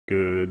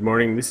Good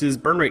morning, this is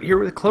Burnrate here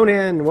with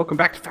Klonan. Welcome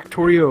back to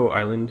Factorio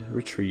Island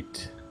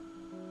Retreat.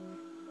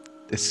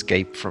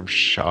 Escape from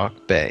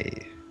Shark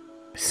Bay.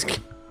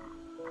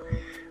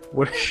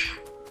 What?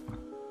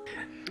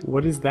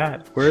 What is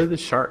that? Where are the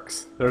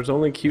sharks? There's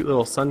only cute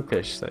little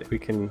sunfish that we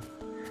can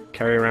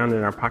carry around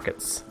in our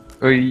pockets.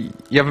 Well, you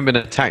haven't been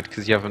attacked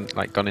because you haven't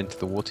gone into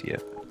the water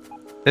yet.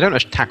 They don't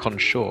attack on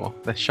shore.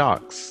 They're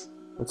sharks.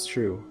 That's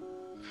true.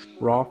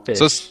 Raw fish.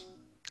 So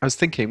I was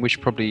thinking we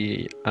should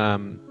probably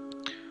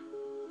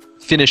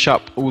finish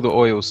up all the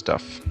oil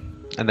stuff,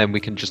 and then we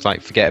can just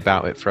forget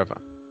about it forever.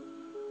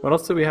 What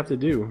else do we have to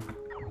do?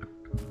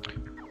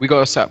 We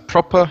got to set up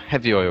proper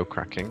heavy oil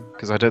cracking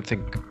because I don't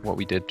think what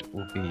we did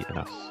will be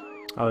enough.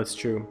 Oh, that's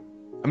true.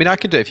 I mean, I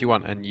can do it if you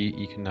want, and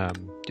you can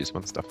do some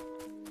other stuff.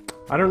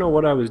 I don't know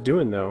what I was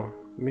doing though.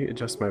 Let me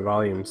adjust my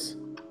volumes.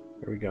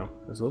 There we go.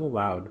 It was a little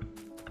loud.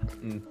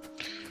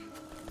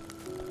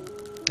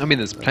 I mean,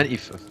 there's plenty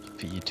for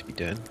you to be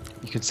doing.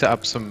 You can set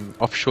up some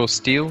offshore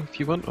steel if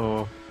you want,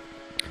 or...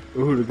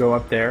 Ooh, to go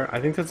up there?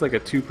 I think that's like a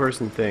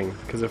two-person thing.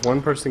 Because if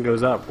one person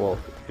goes up, well,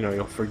 you know,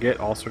 you'll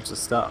forget all sorts of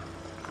stuff.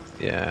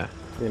 Yeah.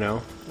 You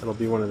know? It'll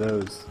be one of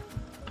those.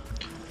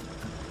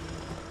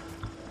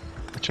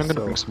 Actually, I'm going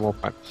to bring some more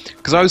pipe.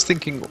 Because I was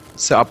thinking,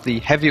 set up the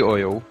heavy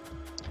oil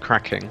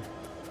cracking,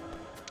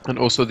 and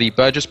also the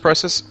Burgess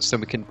process, so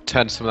we can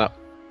turn some of that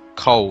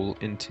coal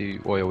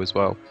into oil as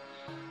well.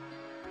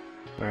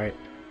 Alright.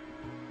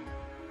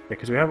 Yeah,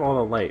 because we have all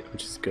the light,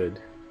 which is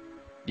good.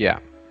 Yeah.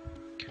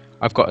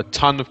 I've got a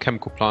ton of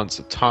chemical plants,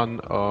 a ton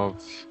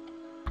of...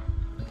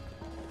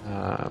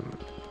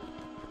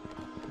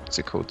 what's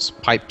it called?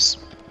 Pipes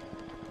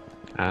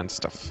and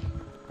stuff.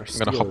 I'm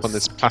going to hop on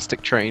this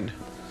plastic train.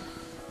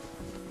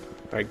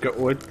 Alright,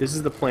 go. This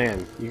is the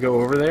plan. You go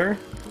over there,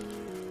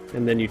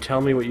 and then you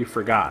tell me what you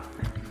forgot.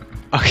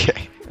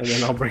 Okay. And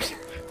then I'll bring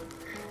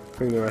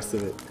the rest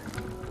of it.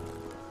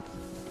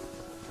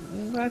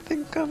 I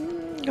think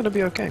I'm going to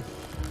be okay.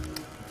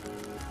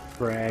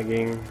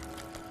 Bragging.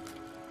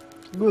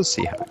 We'll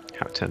see how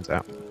it turns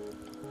out.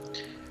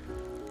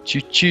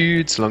 Choo-choo,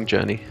 it's a long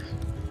journey.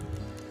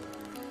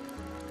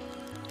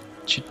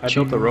 I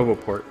built the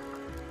Roboport.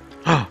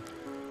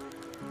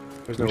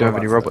 There's no. We don't have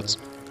any robots.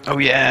 Oh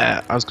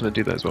yeah, I was going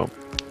to do that as well.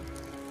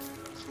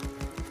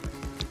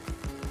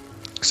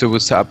 So we'll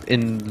set up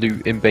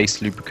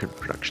in-base lubricant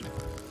production,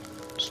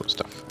 sort of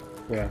stuff.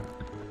 Yeah.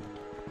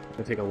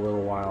 It'll take a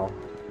little while.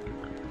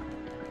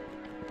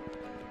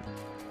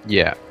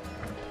 Yeah.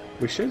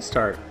 We should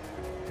start.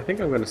 I think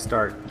I'm going to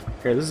start.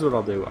 Here, this is what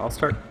I'll do. I'll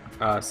start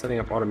setting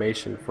up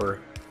automation for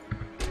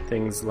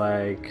things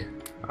like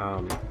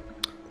the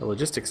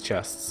logistics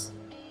chests.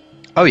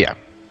 Oh yeah.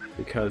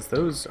 Because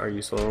those are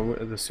useful.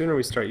 The sooner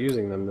we start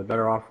using them, the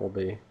better off we'll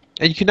be.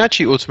 And you can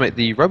actually automate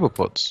the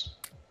robopods.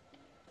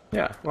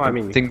 Yeah. Well, I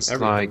mean, things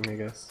like I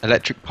guess.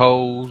 Electric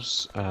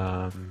poles,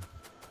 the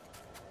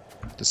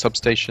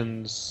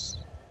substations.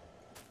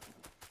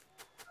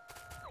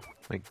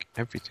 Like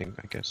everything,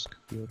 I guess,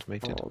 could be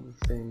automated. All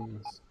the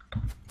things.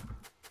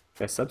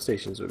 Yeah,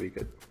 substations would be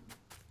good.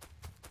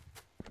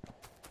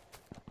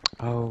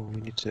 Oh,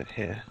 we need to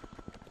here.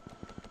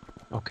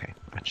 Okay,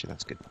 actually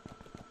that's good.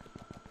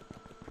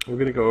 We're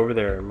gonna go over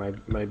there.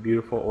 My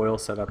beautiful oil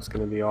setup's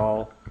gonna be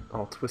all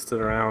twisted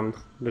around.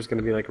 There's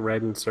gonna be like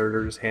red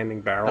inserters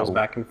handing barrels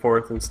back and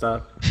forth and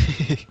stuff.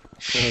 I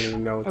don't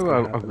even know what's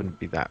gonna happen. I wouldn't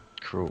be that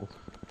cruel.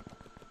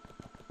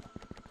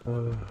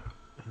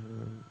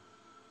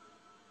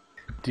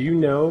 Do you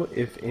know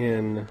if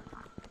in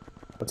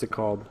what's it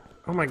called?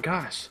 Oh my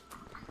gosh,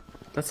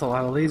 that's a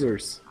lot of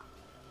lasers.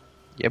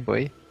 Yeah,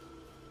 boy.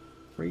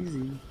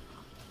 Crazy.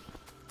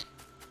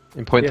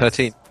 In point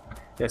 13.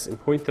 Yes, in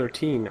point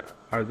 13,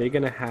 are they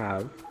gonna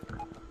have?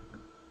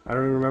 I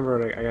don't even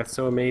remember. I got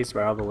so amazed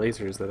by all the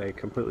lasers that I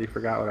completely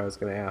forgot what I was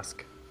gonna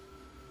ask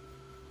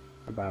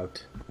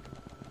about.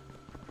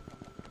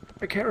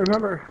 I can't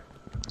remember.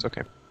 It's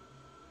okay.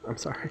 I'm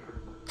sorry.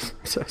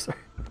 I'm so sorry.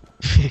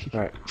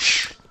 Alright.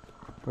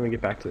 Let me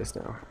get back to this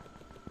now.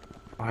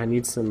 Oh, I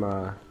need some,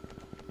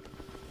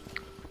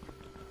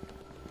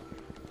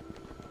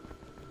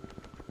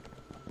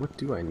 what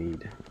do I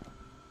need?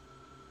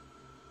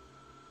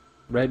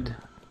 Red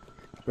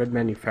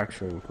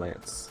manufacturing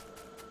plants.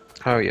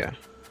 Oh, yeah.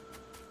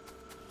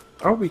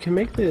 Oh, we can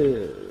make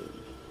the...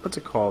 What's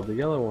it called? The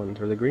yellow ones,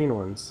 or the green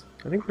ones.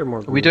 I think they're more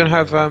green. We don't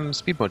have,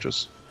 speed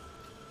modules.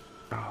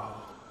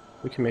 Oh,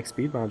 we can make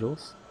speed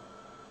modules.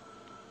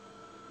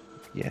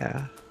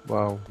 Yeah.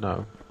 Well,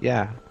 no.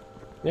 Yeah.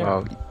 Yeah.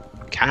 Well,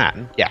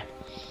 can. Yeah.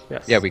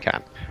 Yes. Yeah, we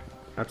can.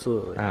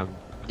 Absolutely.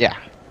 Yeah.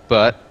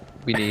 But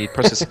we need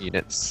processing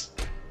units.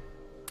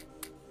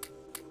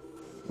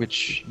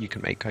 Which you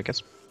can make, I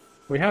guess.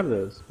 We have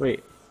those.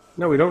 Wait.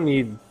 No, we don't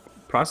need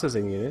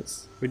processing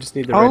units. We just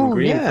need the red and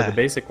green for the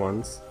basic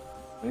ones.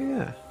 Oh,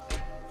 yeah.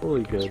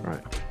 Totally good. That's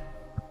right.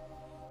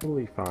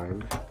 Totally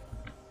fine.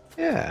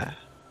 Yeah.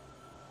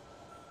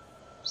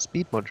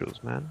 Speed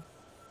modules, man.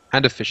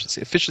 And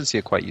efficiency. Efficiency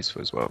are quite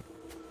useful as well.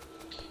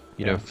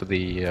 You know, for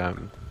the...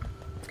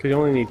 Because you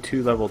only need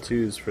 2 level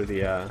 2s for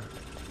the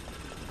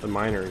the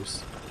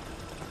miners.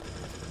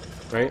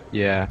 Right?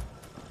 Yeah.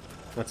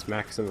 That's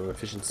maximum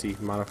efficiency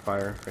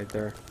modifier right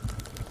there.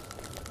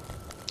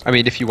 I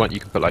mean, if you want, you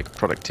can put like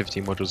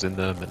productivity modules in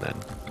them, and then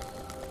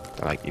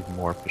they're like even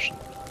more efficient.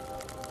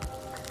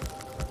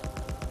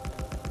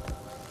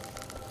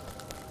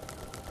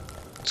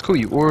 It's cool.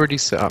 You already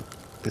set up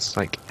this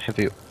like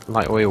heavy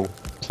light oil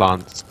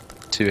plant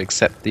to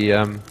accept the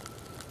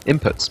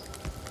inputs.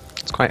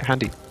 It's quite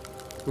handy.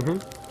 Mm-hmm.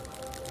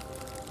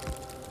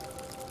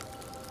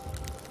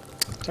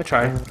 I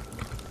try.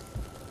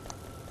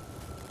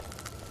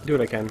 Do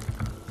what I can.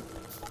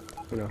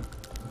 You know.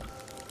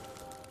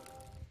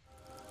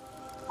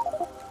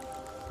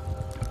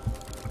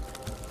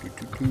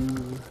 Are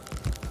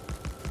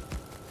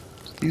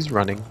these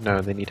running?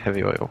 No, they need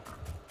heavy oil.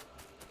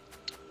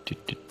 Do,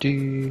 do,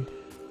 do.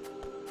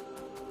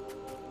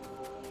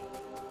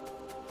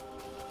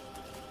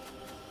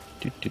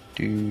 Do, do,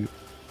 do.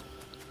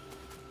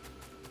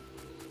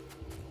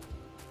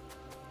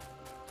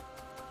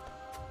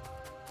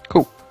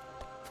 Cool.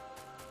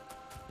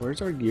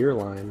 Where's our gear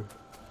line?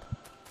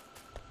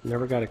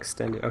 Never got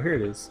extended. Oh, here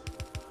it is.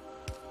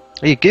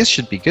 Your gears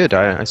should be good.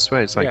 I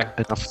swear it's like Yeah.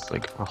 enough,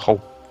 like a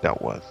whole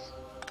belt worth.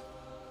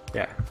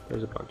 Yeah,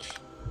 there's a bunch.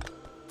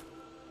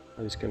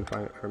 I just couldn't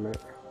find it for a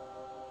minute.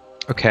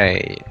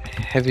 Okay,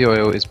 heavy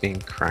oil is being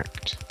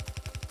cracked.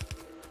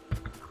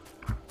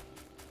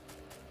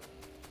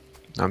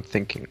 I'm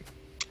thinking,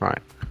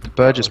 right, the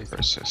Burgess he's-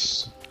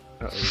 process.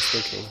 Oh, he's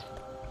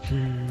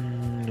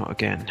thinking. Not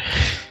again.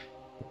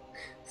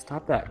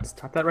 Stop that.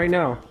 Stop that right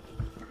now.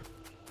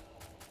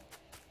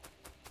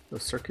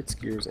 Those circuits,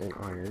 gears, and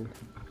iron.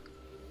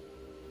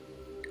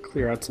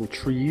 Clear out some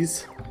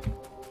trees.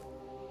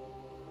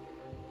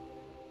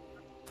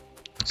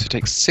 So it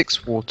takes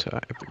 6 water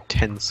every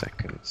 10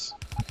 seconds.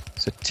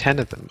 So 10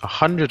 of them,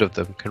 100 of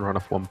them can run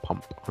off 1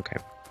 pump. Okay.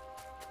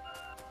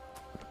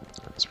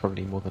 That's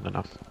probably more than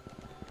enough.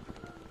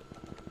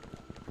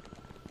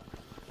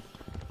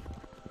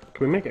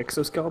 Can we make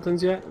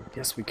exoskeletons yet?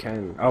 Yes, we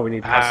can. Oh, we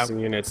need processing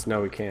units.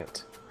 No, we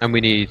can't. And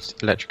we need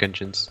electric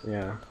engines.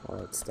 Yeah, all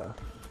that stuff.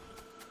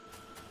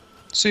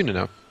 Soon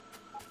enough.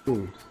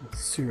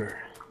 Sooner.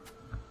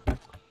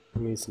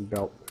 We need some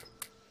belt.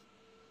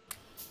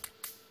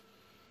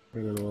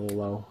 Bring it a little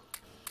low.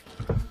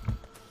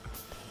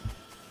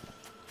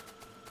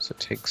 So it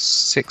takes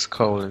 6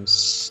 coal in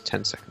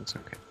 10 seconds.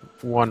 Okay.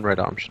 1 red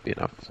arm should be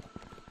enough.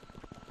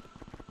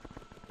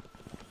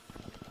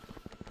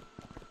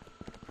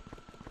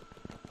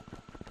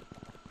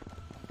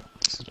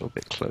 It's a little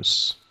bit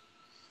close.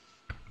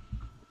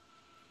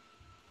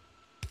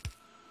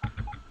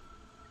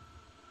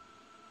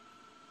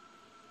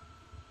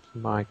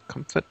 My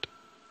comfort.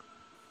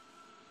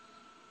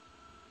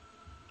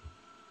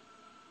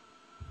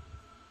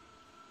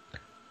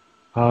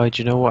 Oh,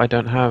 do you know what I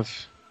don't have?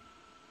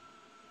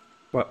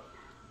 What?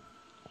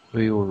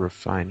 Oil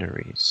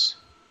refineries.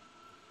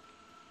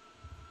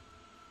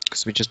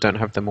 Because we just don't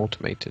have them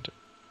automated.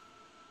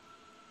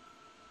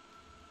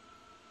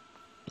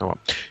 Oh well.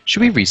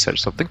 Should we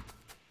research something?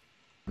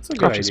 That's a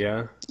good Crafting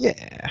idea.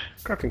 Yeah.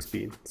 Crafting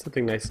speed.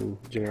 Something nice and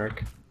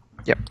generic.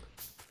 Yep.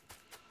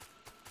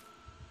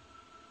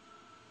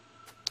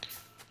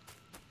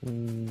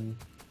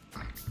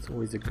 It's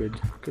always a good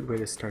way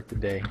to start the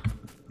day.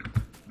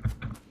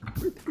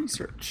 With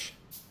research.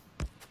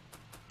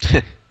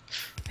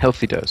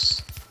 Healthy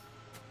dose.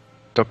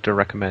 Doctor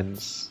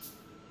recommends.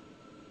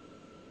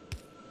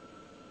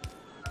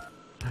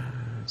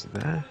 Is it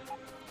there?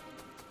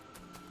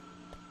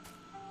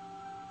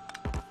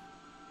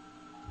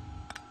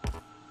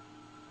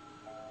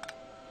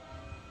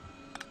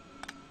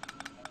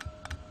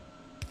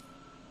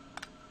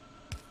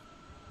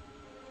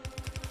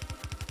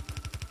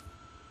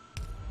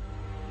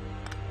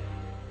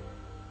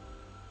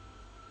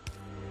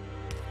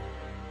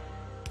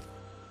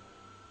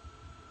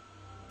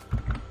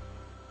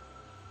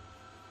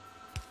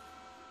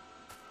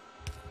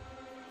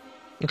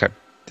 Okay,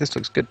 this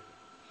looks good.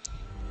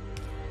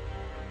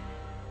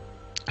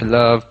 I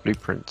love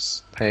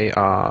blueprints. They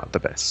are the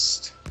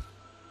best.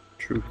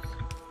 Truth.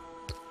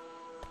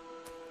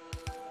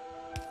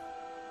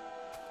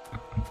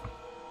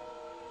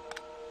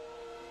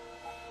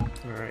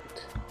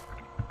 Alright.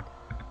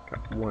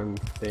 Got one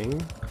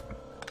thing.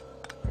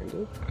 Kind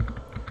of.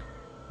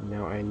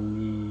 Now I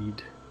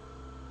need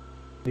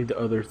the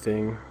other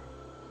thing.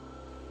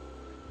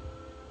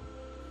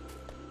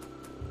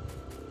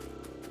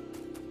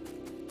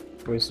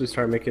 Once we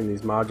start making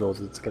these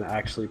modules, it's going to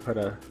actually put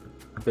a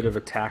bit of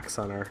a tax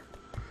on our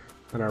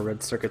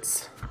red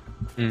circuits.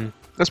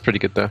 That's pretty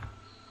good though.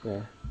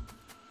 Yeah.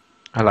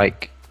 I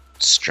like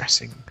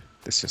stressing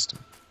the system.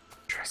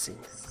 Stressing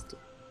system.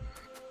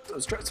 So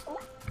stressful.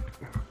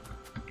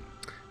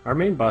 Our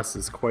main bus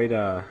is quite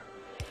I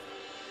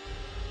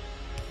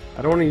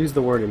don't want to use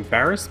the word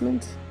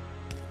embarrassment.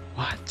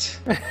 What?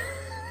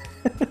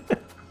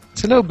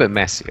 It's a little bit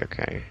messy,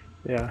 okay?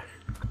 Yeah.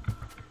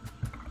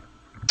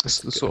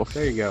 It's the sort of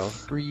There you go.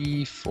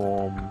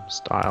 free-form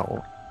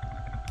style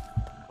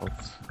of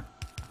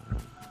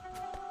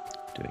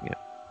doing it.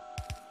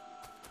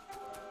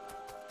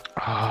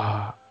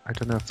 Ah, I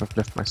don't know if I've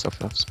left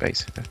myself enough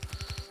space here.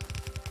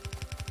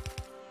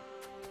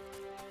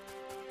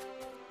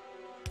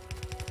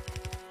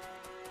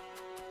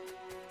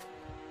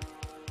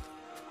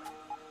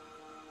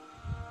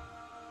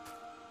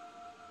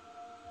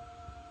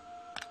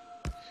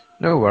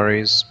 No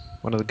worries.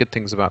 One of the good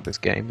things about this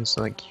game is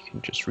like you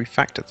can just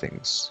refactor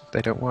things if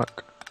they don't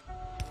work.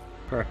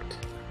 Correct.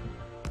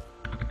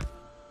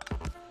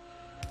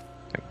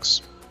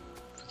 Thanks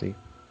for the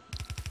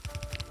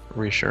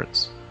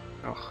reassurance.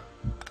 Oh,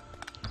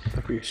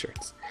 the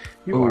reassurance.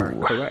 You are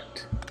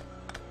correct.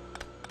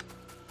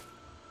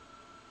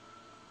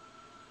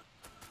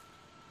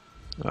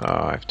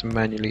 I have to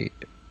manually.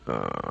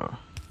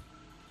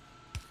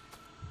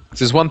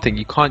 There's one thing,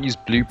 you can't use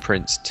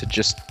blueprints to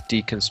just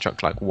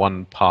deconstruct like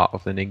one part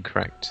of an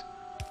incorrect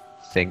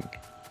thing.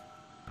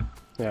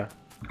 Yeah.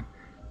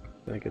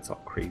 I think it's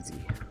all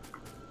crazy.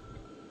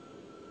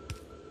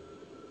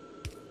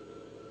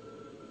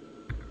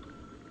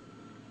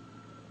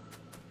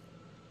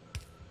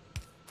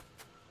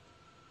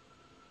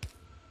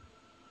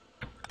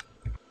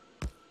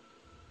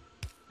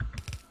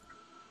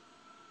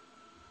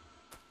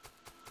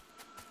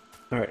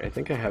 Alright, I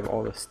think I have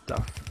all the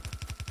stuff.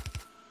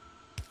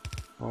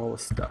 All the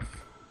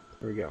stuff.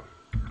 There we go.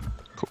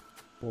 Cool.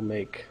 We'll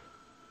make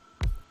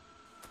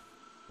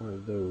one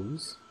of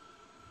those.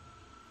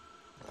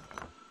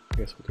 I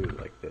guess we'll do it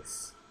like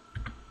this.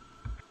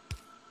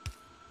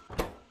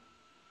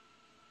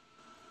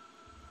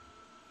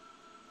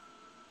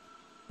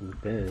 And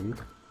then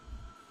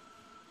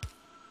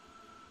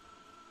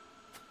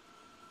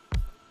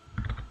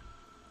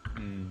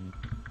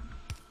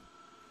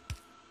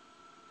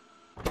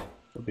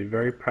they'll be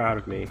very proud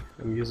of me.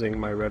 I'm using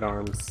my red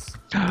arms.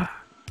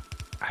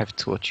 I've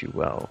taught you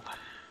well.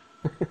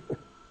 I'm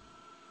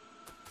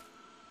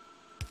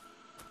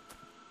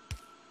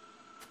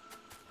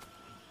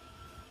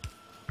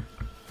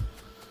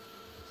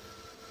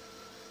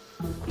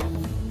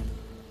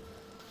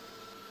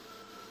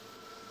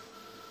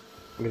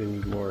gonna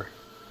need more.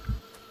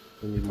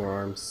 I need more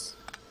arms.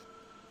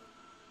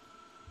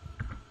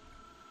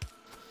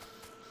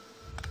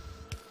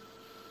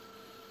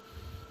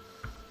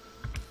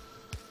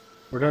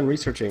 We're done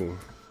researching.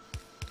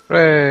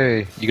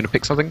 Hooray! You gonna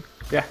pick something?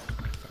 Yeah,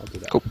 I'll do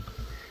that. Cool.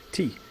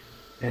 T.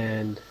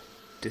 And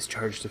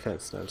discharge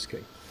defense. No, I'm just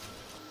kidding.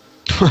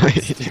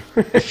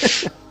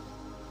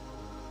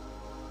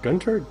 Gun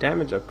turret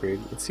damage upgrade.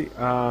 Let's see.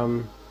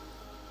 What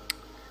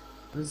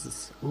is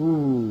this?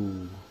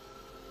 Ooh.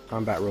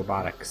 Combat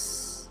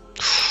robotics.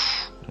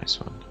 Nice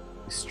one.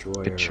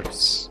 Destroyers. Good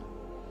choice.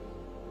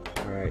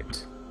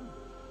 Alright.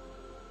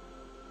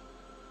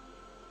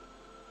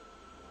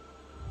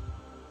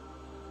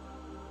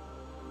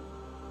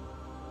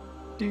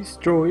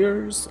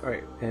 Destroyers.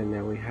 Alright, and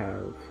now we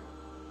have.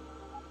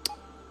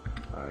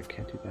 I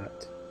can't do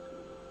that.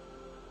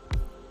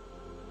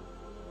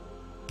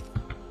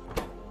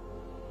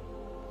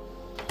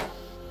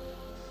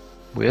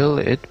 Will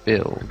it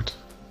build?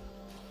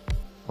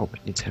 Oh,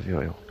 it needs heavy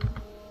oil.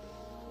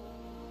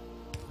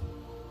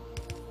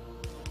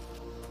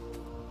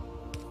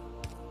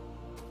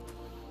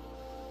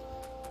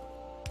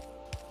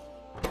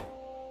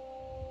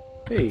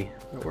 Hey,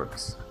 that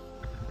works.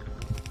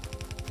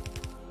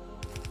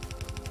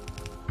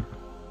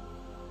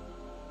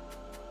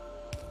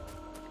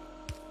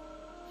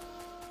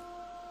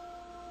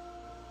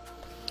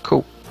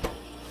 Cool.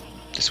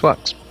 This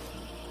works.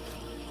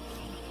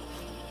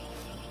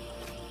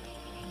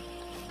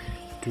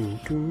 Dun,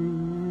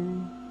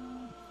 dun.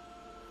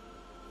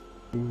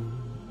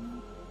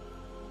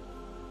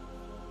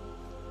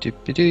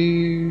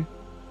 Doop-a-doo.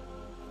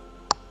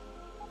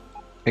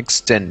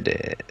 Extend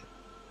it.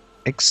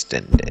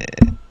 Extend it.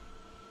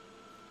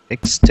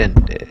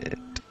 Extend it.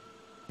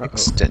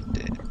 Extend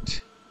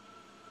it.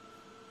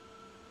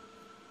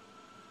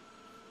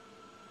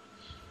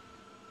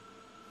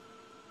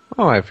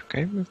 Oh,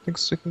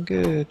 everything's looking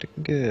good,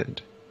 looking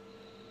good.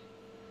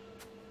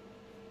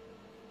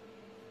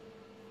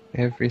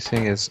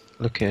 Everything is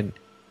looking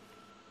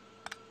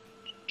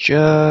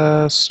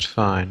just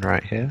fine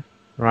right here.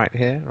 Right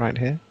here, right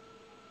here.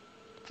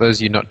 For those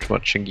of you not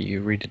watching,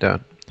 you really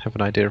don't have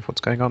an idea of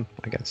what's going on,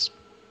 I guess.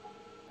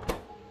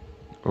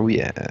 Oh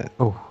yeah.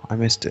 Oh, I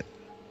missed it.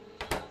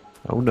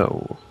 Oh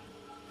no.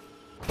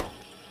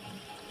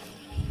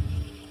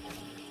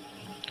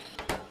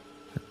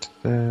 Put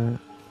there.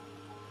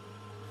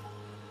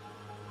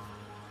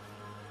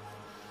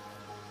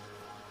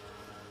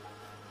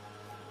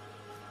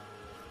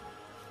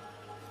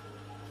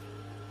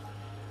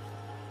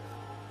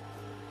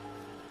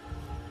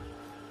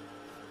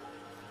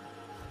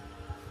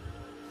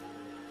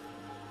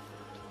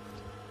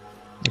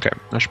 Okay,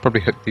 I should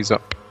probably hook these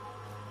up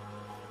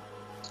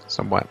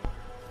somewhere.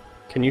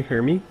 Can you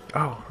hear me?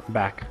 Oh, I'm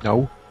back.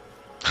 No.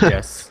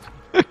 Yes.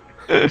 I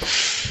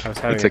was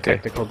having It's a okay.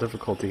 technical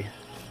difficulty.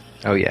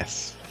 Oh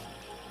yes.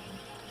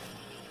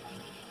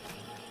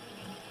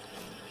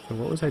 And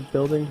what was I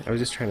building? I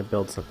was just trying to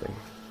build something.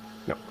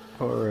 No.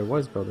 Or I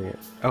was building it.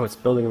 Oh, it's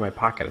building in my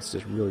pocket. It's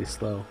just really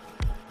slow.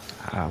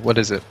 What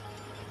is it?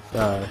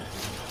 The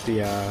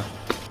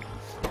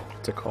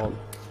what's it called?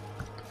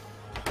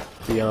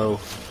 The yellow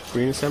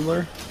green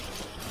assembler.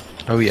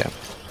 Oh yeah.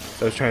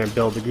 So I was trying to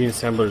build the green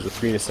assemblers with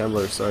green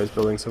assemblers, so I was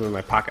building some in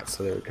my pockets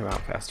so they would come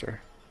out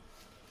faster.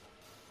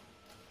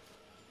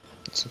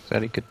 That's a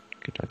very good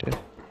idea.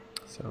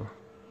 So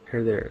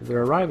here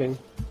they're arriving.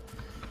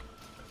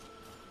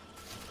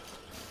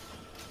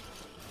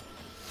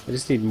 I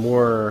just need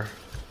more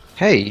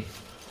Hey,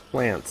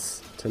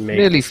 plants to make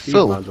nearly speed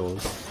full.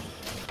 modules.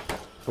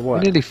 For we're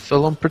what? nearly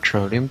full on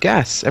petroleum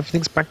gas.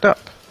 Everything's backed up.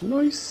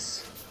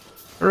 Nice.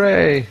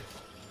 Hooray!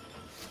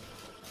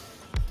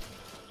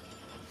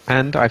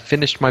 And I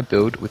finished my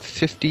build with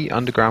 50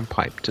 underground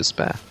pipe to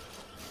spare.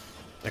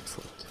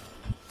 Excellent.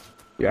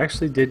 You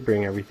actually did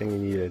bring everything you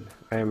needed.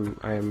 I am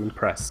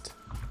impressed.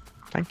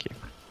 Thank you.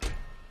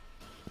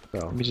 So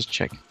Let me just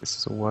check if this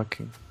is all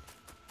working.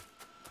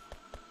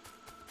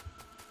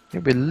 Yeah,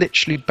 we're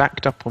literally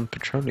backed up on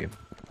petroleum.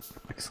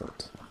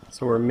 excellent.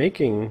 So we're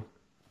making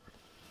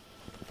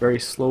very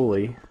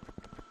slowly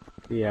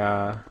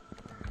the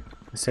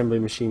assembly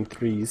machine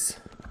 3s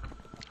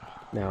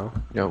now.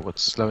 You know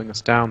what's slowing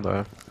us down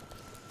though?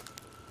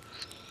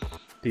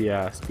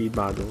 The speed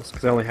modules,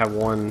 because I only have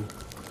one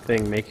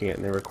thing making it,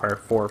 and they require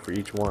 4 for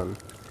each one.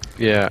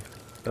 Yeah.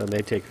 So they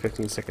take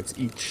 15 seconds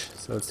each,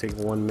 so it's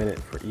taking 1 minute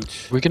for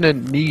each. We're gonna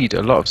need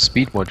a lot of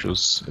speed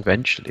modules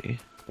eventually,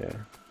 Yeah.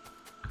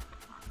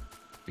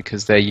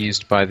 because they're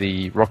used by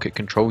the rocket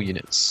control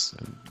units.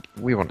 And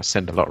we want to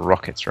send a lot of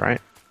rockets,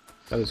 right?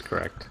 That is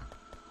correct.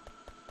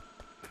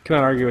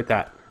 Cannot argue with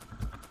that.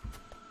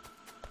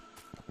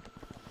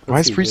 Why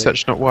Let's is see,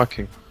 research not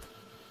working?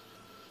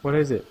 What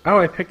is it? Oh,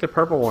 I picked the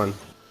purple one.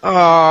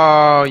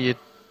 Oh, you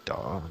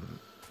darn.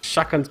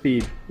 Shotgun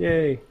speed.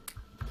 Yay.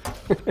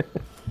 Okay,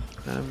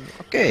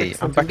 Pick I'm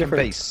something back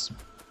different. in base.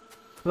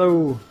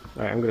 Hello.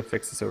 Alright, I'm going to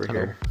fix this over Hello.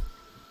 here.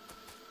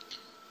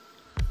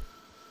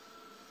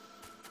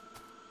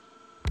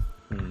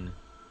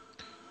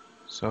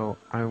 So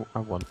I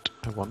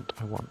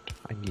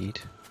need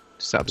to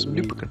set up some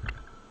Need- lubricant.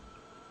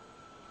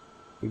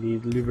 We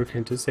need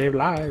lubricant to save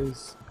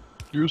lives.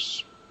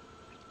 Yes.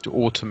 To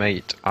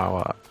automate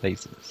our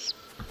lasers.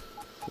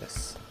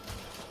 Yes.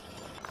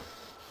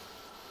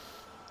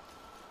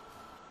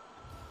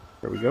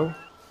 There we go.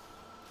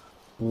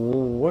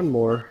 One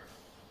more.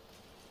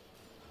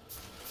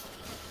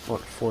 I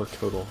want 4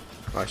 total.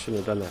 Oh, I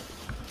shouldn't have done that.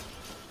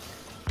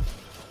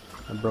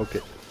 I broke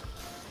it.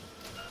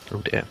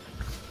 Oh dear.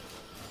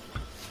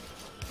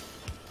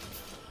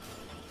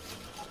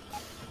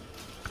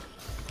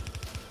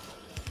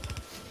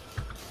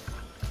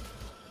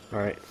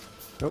 Alright.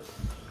 Nope.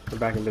 We're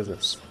back in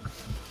business.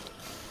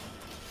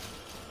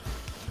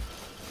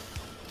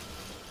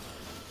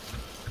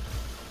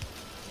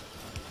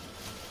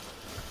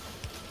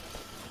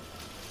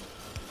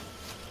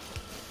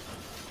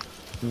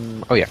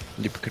 Oh yeah,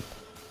 lubricant.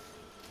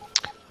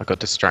 I got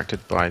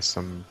distracted by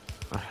some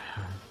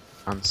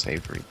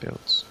unsavory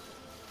builds.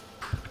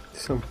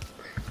 So,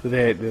 do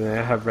they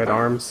have red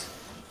arms?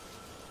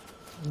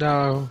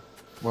 No.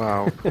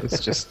 Wow, it's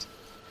just...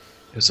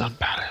 it was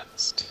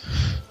unbalanced.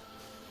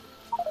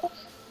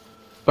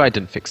 But I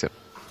didn't fix it.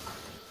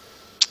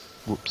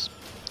 Whoops.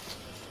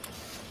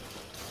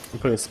 I'm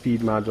putting speed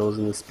modules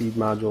in the speed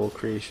module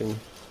creation.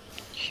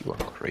 You are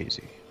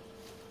crazy.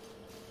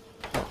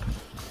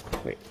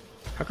 Wait,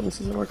 how come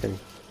this isn't working?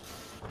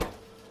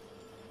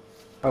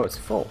 Oh, it's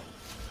full.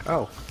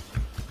 Oh.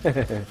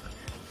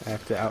 I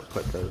have to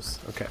output those.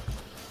 Okay.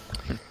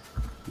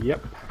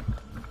 Yep.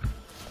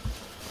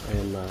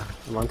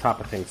 I'm on top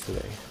of things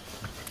today.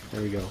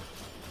 There we go.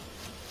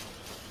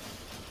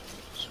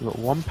 So we've got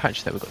one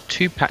patch there. We've got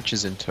 2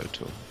 patches in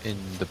total in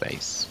the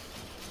base.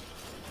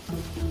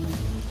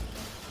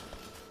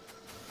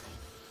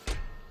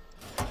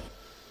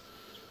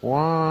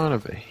 One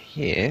over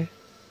here.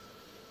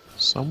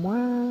 Somewhere.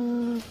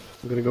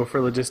 I'm gonna go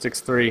for logistics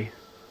 3.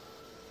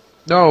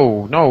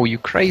 No, no, you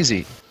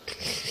crazy.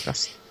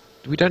 That's...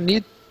 we don't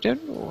need...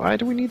 why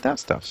do we need that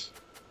stuff?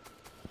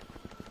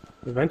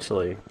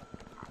 Eventually.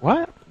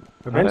 What?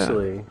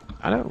 Eventually.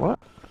 I don't... what?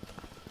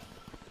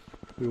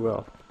 We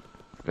will.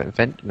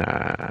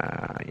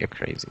 Nah, you're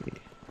crazy.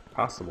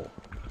 Possible.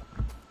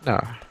 No.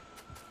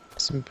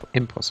 It's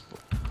impossible.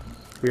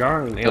 We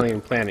are on an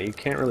alien planet. You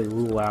can't really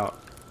rule out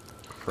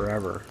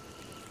forever.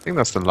 I think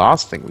that's the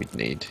last thing we'd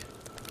need.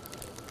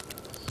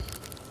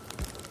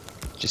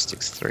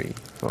 Logistics 3.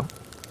 What?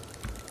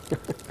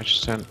 I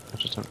just don't...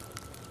 it's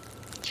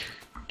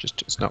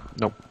not...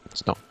 nope.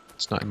 It's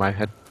not in my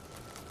head.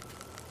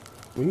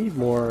 We need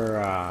more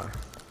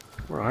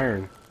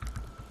iron.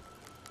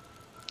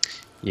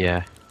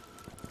 Yeah.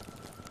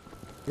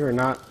 You're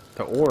not...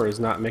 the ore is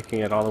not making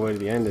it all the way to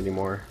the end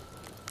anymore.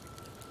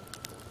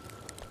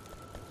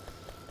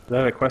 Is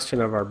that a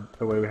question of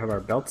the way we have our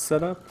belts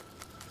set up?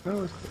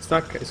 No, it's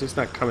not. It's just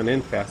not coming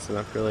in fast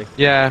enough, really.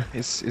 Yeah,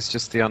 it's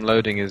just the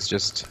unloading is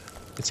just...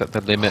 it's at the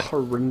limit.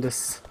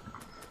 Horrendous.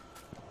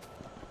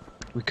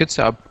 We could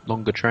set up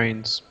longer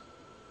trains.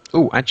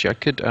 Oh, actually, I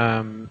could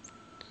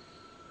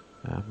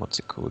what's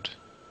it called?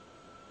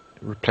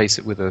 Replace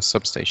it with a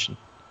substation.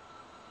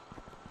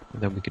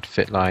 And then we could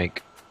fit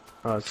like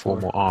Oh, 4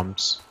 more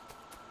arms.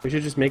 We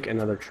should just make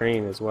another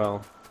train as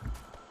well.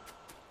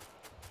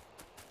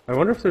 I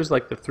wonder if there's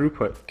like the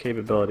throughput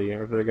capability,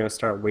 or if they're going to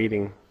start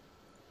waiting.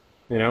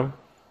 You know?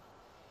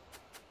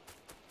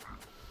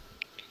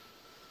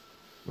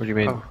 What do you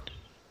mean? Oh.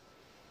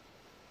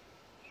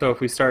 So if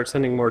we start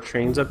sending more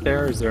trains up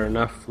there, is there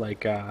enough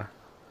like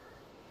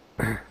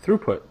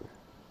throughput?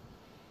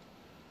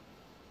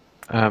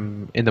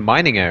 In the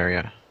mining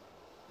area?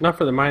 Not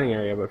for the mining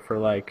area, but for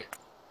like,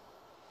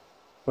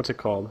 what's it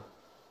called?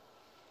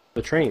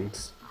 The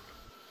trains.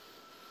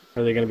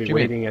 Are they going to be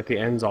waiting at the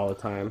ends all the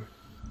time?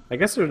 I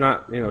guess they're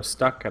not, you know,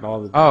 stuck at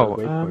all the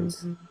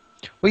waypoints.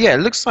 Well, yeah, it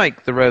looks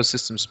like the rail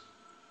system's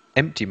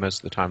empty most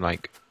of the time.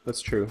 Like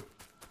That's true.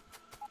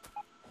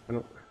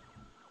 I'm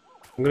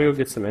gonna go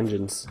get some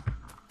engines.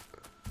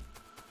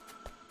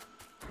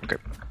 okay.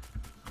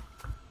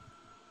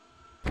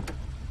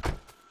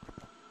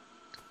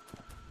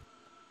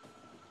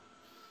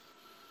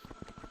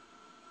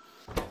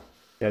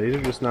 Yeah, these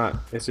are just not.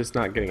 It's just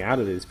not getting out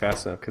of these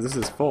fast enough because this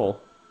is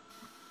full.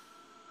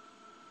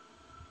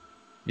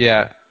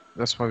 Yeah,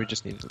 that's why we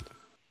just need.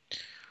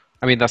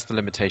 I mean, that's the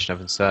limitation of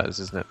inserters,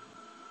 isn't it?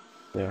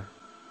 Yeah.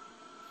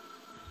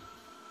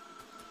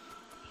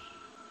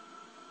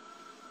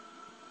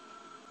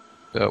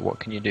 But what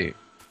can you do?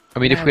 I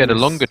mean, if we had a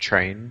longer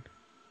train,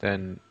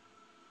 then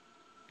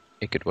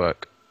it could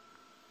work.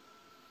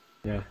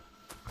 Yeah.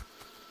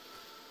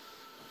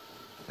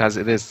 As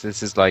it is,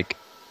 this is like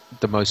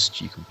the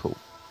most you can pull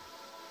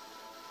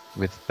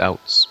with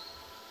belts.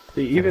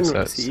 See,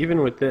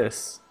 even with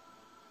this,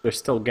 there's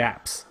still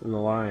gaps in the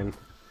line.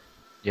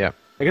 Yeah.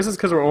 I guess it's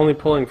because we're only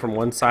pulling from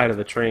one side of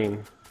the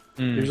train.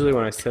 Usually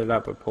when I set it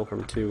up, I pull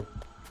from two.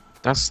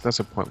 That's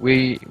a point.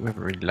 We haven't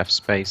really left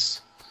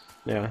space.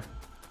 Yeah.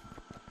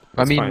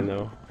 I mean, fine,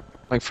 though.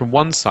 Like from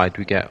one side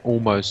we get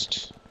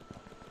almost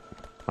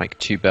like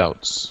 2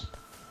 belts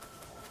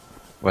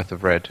worth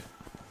of red.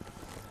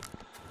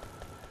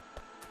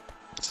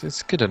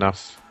 It's good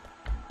enough.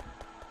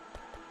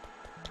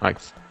 Like,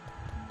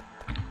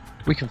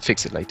 we can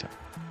fix it later.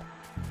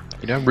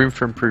 You know, room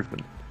for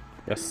improvement.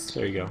 Yes,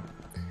 there you go.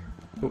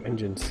 Oh,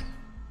 engines.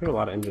 We have a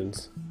lot of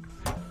engines.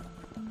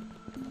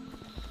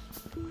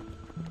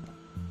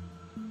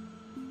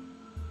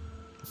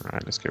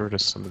 Alright, let's get rid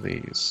of some of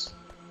these.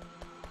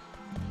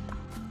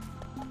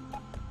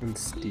 And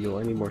steel.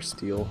 I need more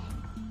steel.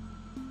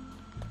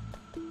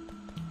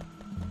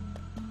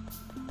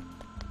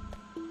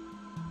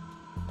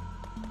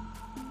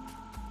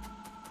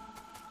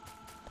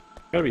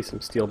 Gotta be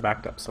some steel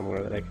backed up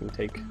somewhere that I can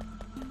take.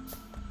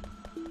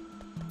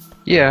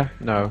 Yeah,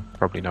 no,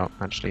 probably not.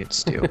 Actually, it's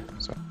steel.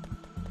 So,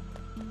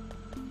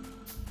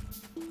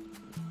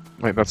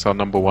 like, that's our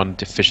 #1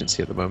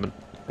 deficiency at the moment.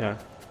 Yeah.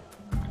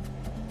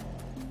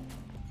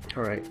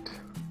 Alright.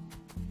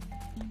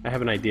 I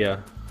have an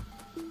idea.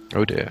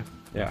 Oh dear.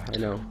 Yeah, I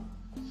know.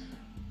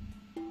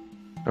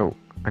 Oh,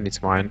 I need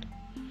some iron.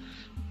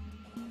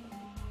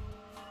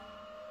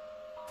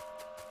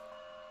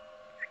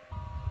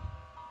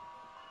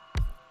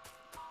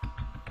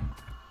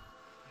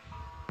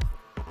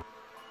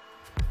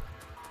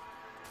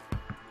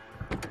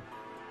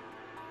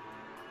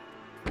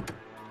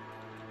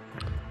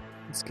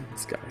 Let's give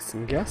this guy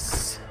some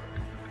gas.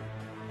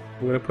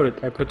 I'm gonna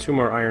put I put 2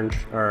 more iron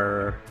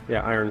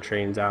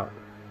trains out.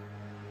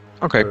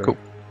 Okay, cool.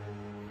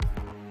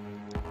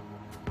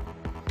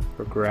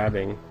 For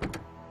grabbing.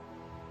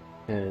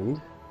 And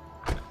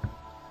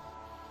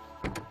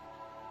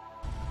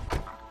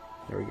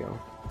there we go.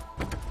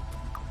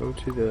 Go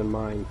to the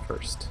mine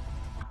first.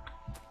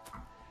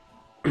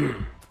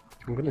 I'm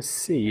gonna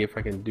see if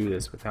I can do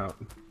this without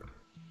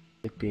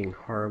it being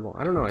horrible.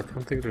 I don't know, I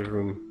don't think there's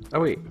room. Oh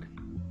wait.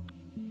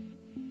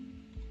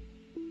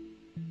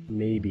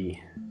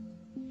 Maybe.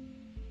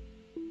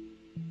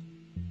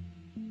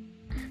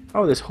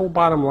 Oh, this whole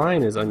bottom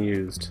line is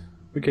unused.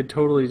 We could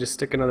totally just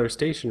stick another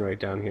station right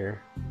down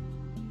here.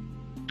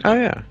 Oh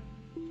yeah.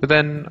 But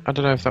then, I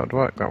don't know if that would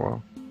work that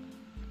well.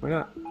 Why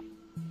not?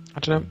 I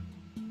don't know.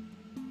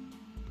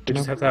 We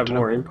just have to have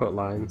more input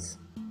lines.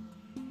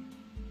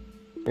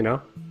 You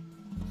know?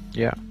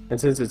 Yeah. And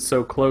since it's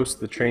so close,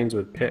 the trains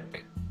would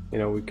pick. You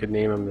know, we could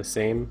name them the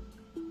same.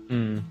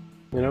 Mm.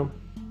 You know?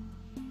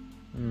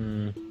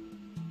 Mm.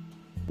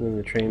 And then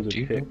the trains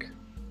would pick.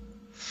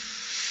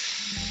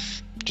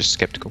 Just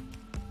skeptical.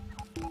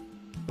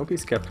 Don't be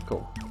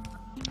skeptical.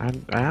 I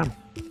am.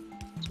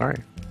 Sorry.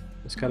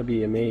 Just gotta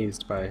be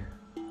amazed by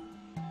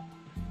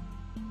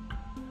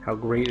how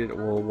great it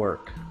will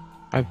work.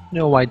 I have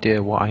no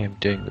idea what I am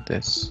doing with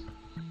this.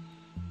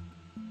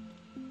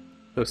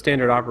 So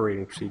standard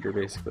operating procedure,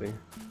 basically.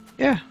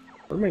 Yeah.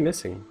 What am I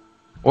missing?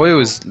 Oil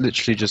is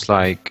literally just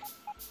like...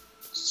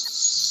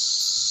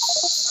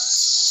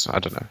 I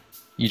don't know.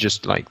 You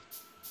just like...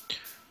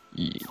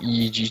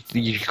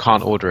 You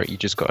can't order it, you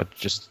just gotta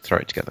just throw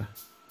it together.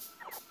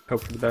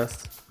 Hope for the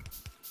best.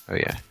 Oh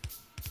yeah.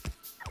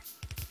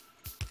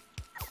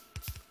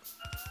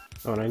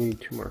 Oh, and I need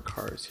 2 more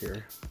cars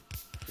here.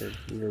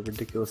 Your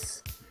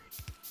ridiculous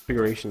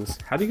configurations.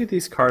 How do you get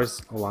these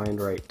cars aligned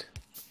right?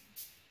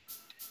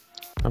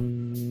 I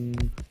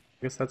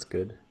guess that's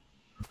good.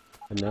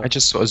 I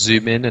just sort of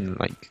zoom in and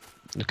like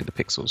look at the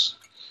pixels.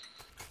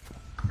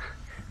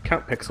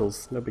 Count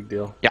pixels, no big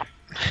deal. Yeah,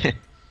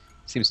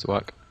 seems to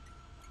work.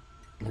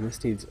 And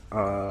this needs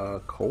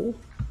coal?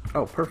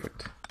 Oh,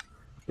 perfect.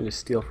 I'm gonna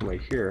steal from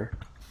right here.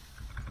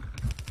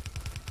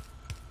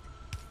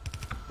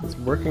 It's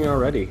working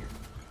already.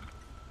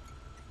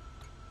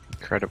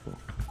 Incredible.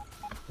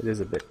 It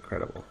is a bit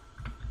incredible.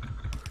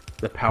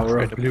 The power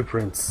of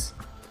blueprints.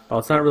 Well,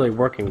 it's not really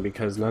working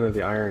because none of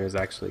the iron is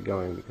actually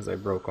going because I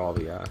broke all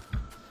the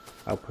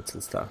outputs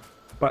and stuff.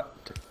 But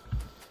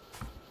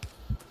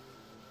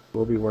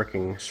we'll be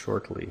working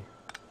shortly.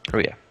 Oh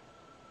yeah.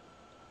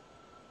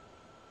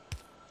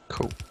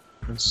 Cool.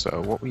 And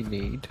so what we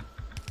need...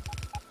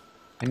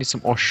 I need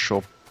some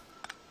offshore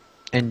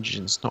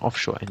engines, not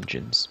offshore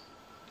engines.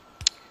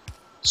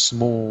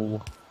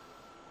 Small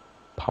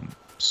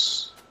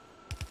pumps.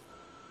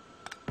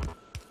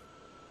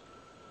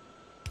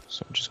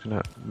 So I'm just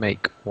gonna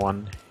make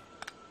one.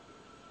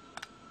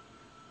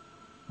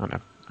 Oh no,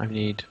 I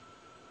need...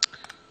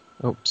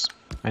 Oops,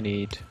 I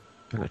need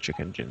electric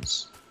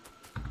engines.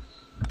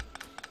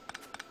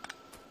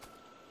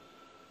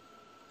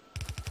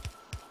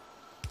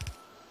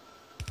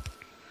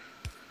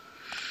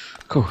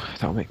 Cool,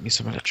 that'll make me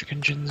some electric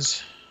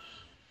engines.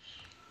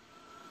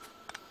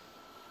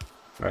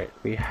 Right,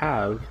 we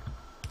have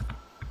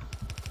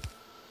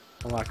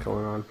a lot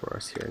going on for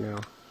us here now.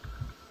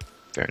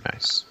 Very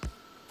nice.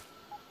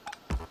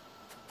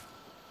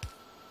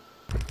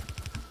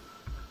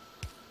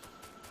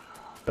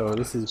 So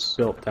this is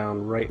built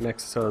down right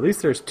next, so at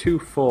least there's 2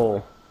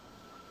 full,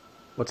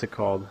 what's it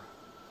called,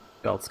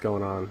 belts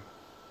going on.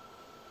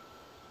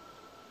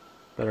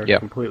 That are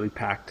completely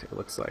packed, it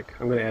looks like.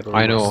 I'm going to add a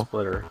little more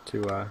splitter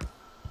to,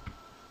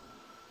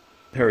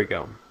 there we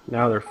go.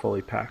 Now they're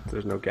fully packed,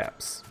 there's no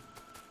gaps.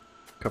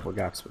 A couple of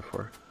gaps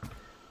before.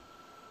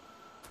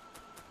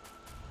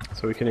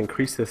 So we can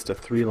increase this to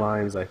 3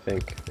 lines, I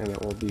think, and it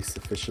will be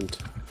sufficient.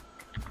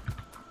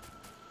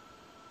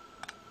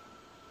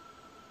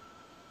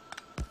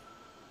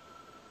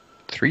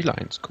 Three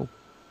lines, cool.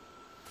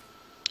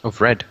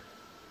 Of red.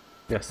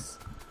 Yes.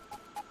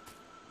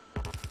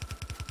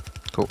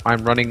 Cool.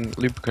 I'm running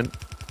lubricant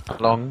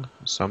along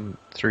some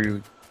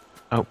through...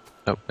 Oh,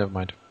 no, never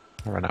mind.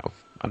 I ran out of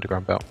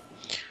underground belt.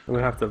 I'm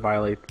gonna have to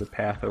violate the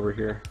path over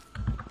here.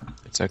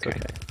 It's okay.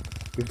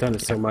 We've done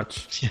it so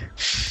much.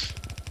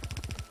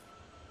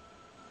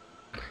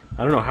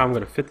 I don't know how I'm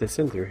gonna fit this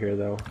in through here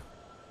though.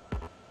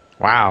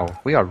 Wow,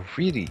 we are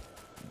really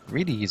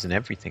using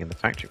everything in the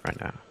factory right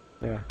now.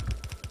 Yeah.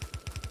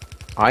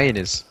 Iron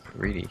is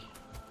really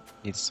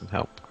needs some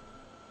help.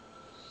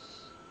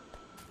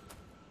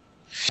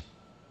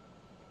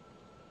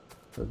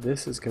 So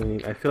this is going to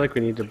need... I feel like we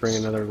need to bring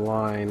another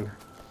line.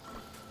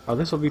 Oh,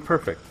 this will be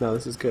perfect. No,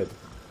 this is good.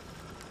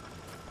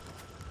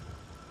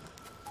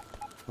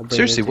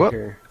 Seriously, what?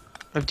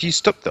 Do you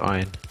stop the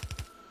iron?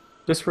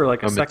 Just for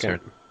like a second.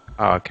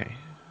 Oh, okay.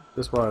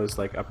 Just while I was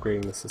like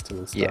upgrading the system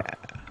and stuff. Yeah.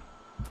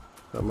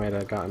 So it might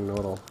have gotten a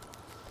little...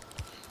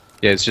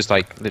 Yeah, it's just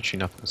like literally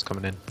nothing was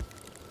coming in.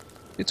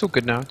 It's all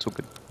good now, it's all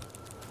good.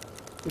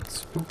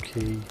 It's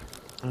okay.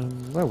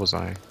 Where was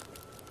I?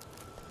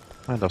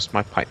 I lost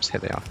my pipes, here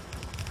they are.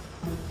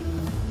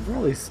 What are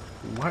all these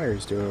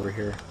wires doing over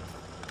here?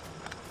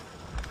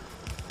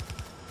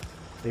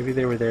 Maybe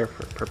they were there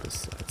for a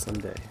purpose at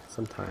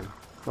sometime,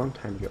 a long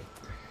time ago.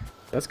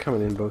 That's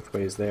coming in both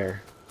ways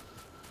there.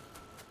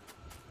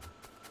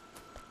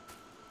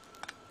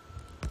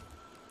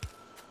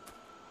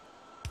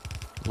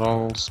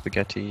 Lol,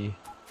 spaghetti.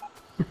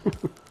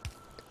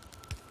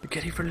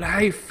 Spaghetti for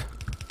life!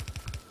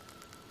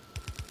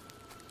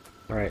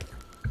 Alright.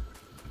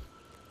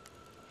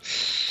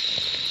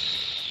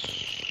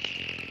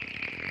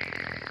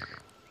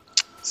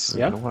 This isn't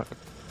gonna work.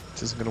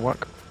 This isn't gonna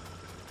work.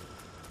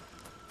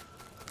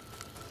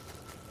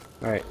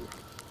 Alright.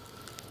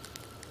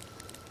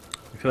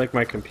 I feel like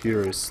my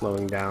computer is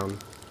slowing down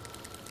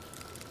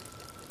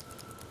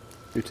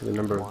due to the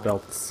number of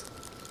belts.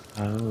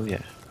 Oh,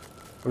 yeah.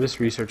 I'm just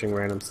researching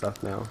random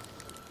stuff now.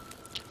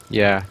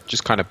 Yeah,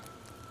 just kind of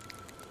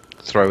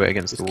throw it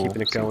against the wall. Just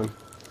keeping it going.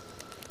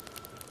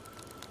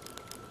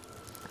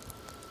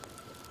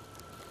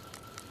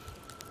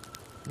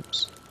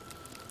 Oops.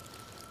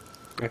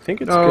 I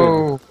think it's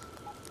good.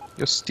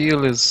 Your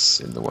steel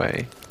is in the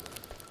way.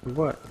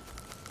 What?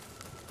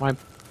 My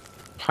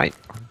pipe.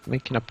 I'm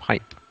making a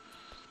pipe.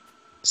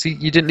 See,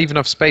 you didn't leave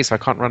enough space. I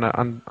can't run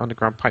an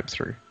underground pipe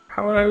through.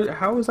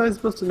 How was I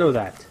supposed to know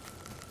that?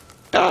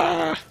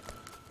 Ah!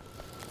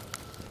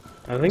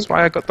 That's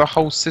why I got the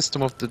whole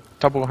system of the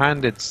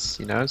double-handeds,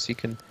 you know, so you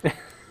can,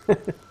 you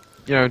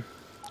know,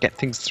 get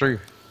things through.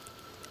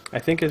 I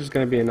think there's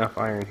going to be enough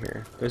iron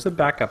here. There's a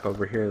backup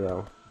over here,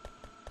 though.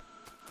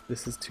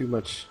 This is too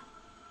much.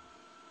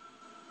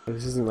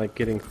 This isn't, like,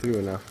 getting through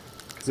enough.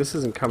 Because this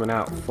isn't coming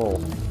out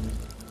full.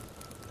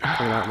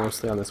 coming out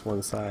mostly on this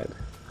one side.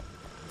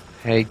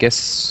 Hey,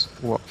 guess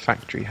what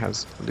factory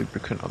has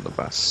lubricant on the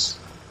bus?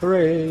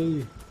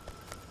 Hooray!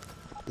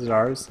 Is it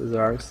ours? Is it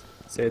ours?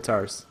 Say it's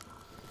ours.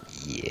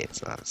 Yeah,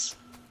 it's us.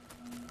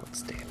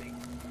 Outstanding.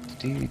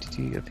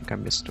 I think I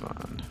missed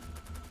one.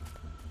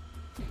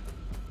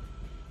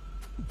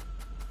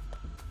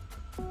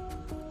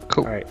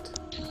 Cool. Alright.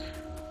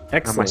 And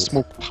Excellent. my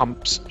small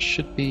pumps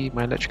should be,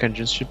 my electric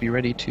engines should be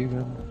ready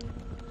to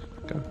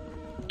go.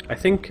 I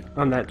think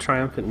on that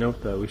triumphant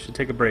note though, we should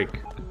take a break.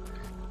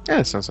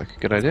 Yeah, sounds like a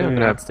good idea. I'm An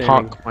going to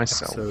outstanding park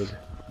myself episode.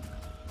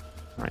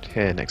 right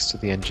here next to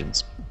the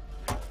engines.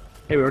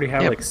 Hey, we already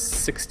have Yep. like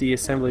 60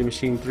 assembly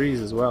machine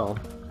 3s as well.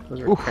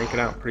 Those are Oof. cranking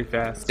out pretty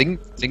fast.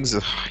 Things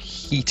are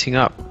heating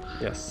up.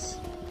 Yes.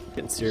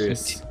 Getting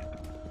serious.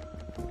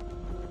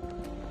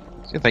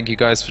 So thank you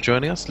guys for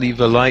joining us.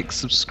 Leave a like,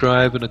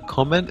 subscribe, and a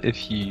comment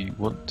if you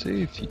want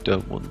to. If you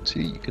don't want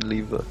to, you can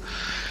leave a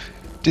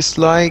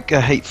dislike,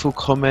 a hateful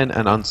comment,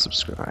 and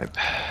unsubscribe.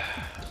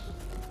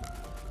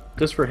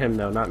 Just for him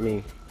though, not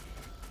me.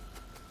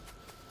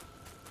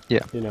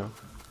 Yeah, You know.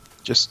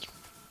 just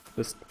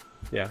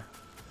Yeah.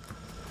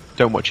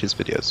 don't watch his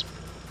videos.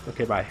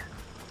 Okay, bye.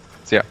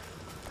 See ya.